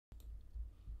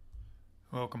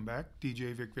Welcome back,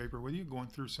 DJ Vic Vapor with you, going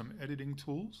through some editing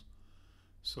tools.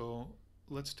 So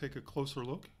let's take a closer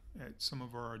look at some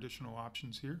of our additional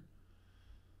options here.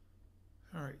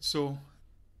 Alright, so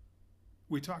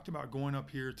we talked about going up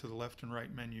here to the left and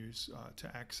right menus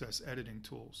to access editing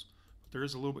tools. But there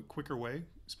is a little bit quicker way,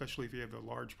 especially if you have a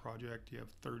large project, you have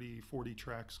 30, 40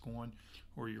 tracks going,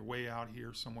 or you're way out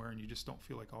here somewhere and you just don't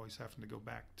feel like always having to go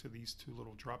back to these two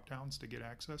little drop downs to get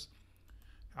access.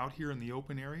 Out here in the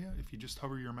open area, if you just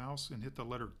hover your mouse and hit the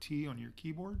letter T on your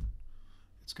keyboard,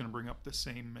 it's going to bring up the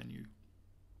same menu.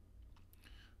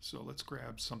 So let's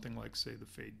grab something like, say, the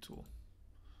fade tool.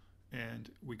 And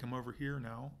we come over here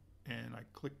now, and I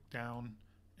click down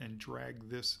and drag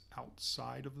this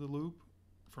outside of the loop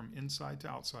from inside to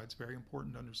outside. It's very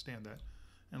important to understand that.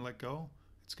 And let go.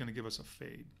 It's going to give us a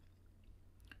fade.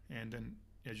 And then,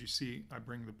 as you see, I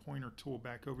bring the pointer tool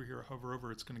back over here, hover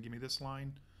over, it's going to give me this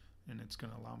line. And it's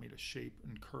going to allow me to shape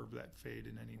and curve that fade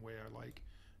in any way I like.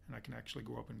 And I can actually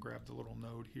go up and grab the little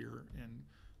node here and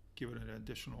give it an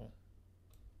additional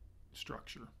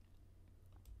structure.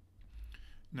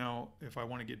 Now, if I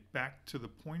want to get back to the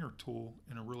pointer tool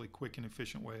in a really quick and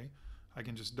efficient way, I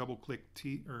can just double click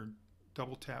T or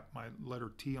double tap my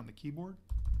letter T on the keyboard,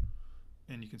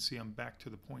 and you can see I'm back to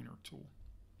the pointer tool.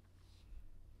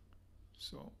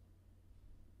 So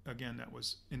again, that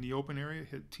was in the open area,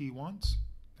 hit T once.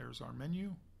 There's our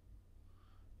menu.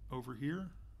 Over here,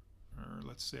 or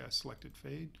let's say I selected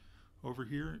fade. Over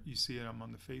here, you see it, I'm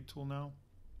on the fade tool now.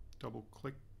 Double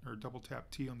click or double tap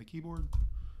T on the keyboard,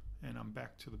 and I'm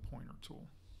back to the pointer tool.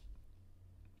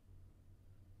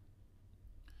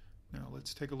 Now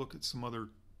let's take a look at some other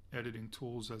editing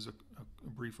tools as a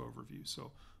brief overview.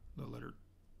 So the letter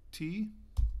T,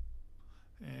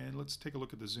 and let's take a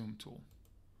look at the zoom tool.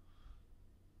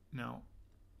 Now,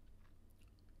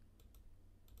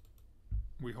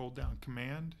 we hold down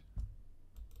Command,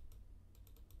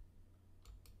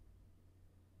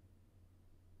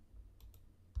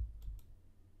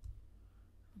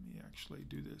 let me actually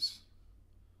do this,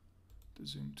 the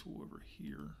zoom tool over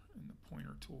here and the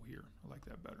pointer tool here. I like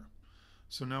that better.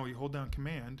 So now we hold down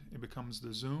Command, it becomes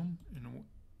the zoom,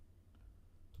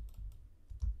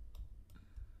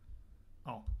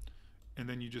 and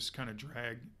then you just kind of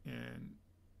drag and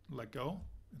let go.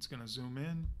 It's going to zoom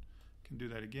in, can do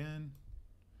that again,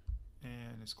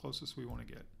 and as close as we want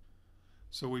to get.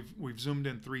 So we've zoomed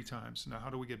in 3 times. Now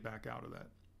how do we get back out of that?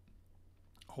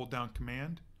 Hold down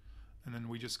Command, and then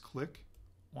we just click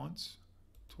once,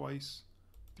 twice,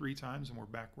 3 times, and we're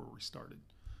back where we started.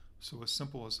 So as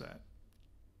simple as that.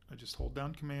 I just hold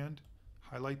down Command,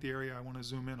 highlight the area I want to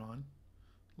zoom in on,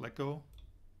 let go,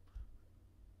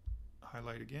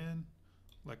 highlight again,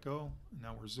 let go, and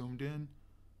now we're zoomed in.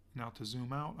 Now to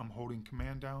zoom out, I'm holding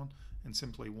Command down and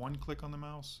simply 1 click on the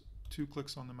mouse, 2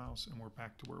 clicks on the mouse, and we're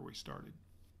back to where we started.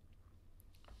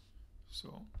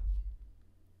 So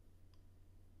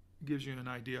it gives you an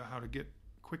idea how to get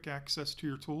quick access to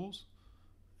your tools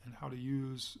and how to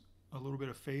use a little bit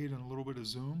of fade and a little bit of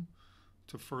zoom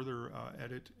to further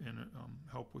edit and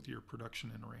help with your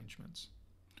production and arrangements.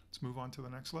 Let's move on to the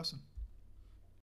next lesson.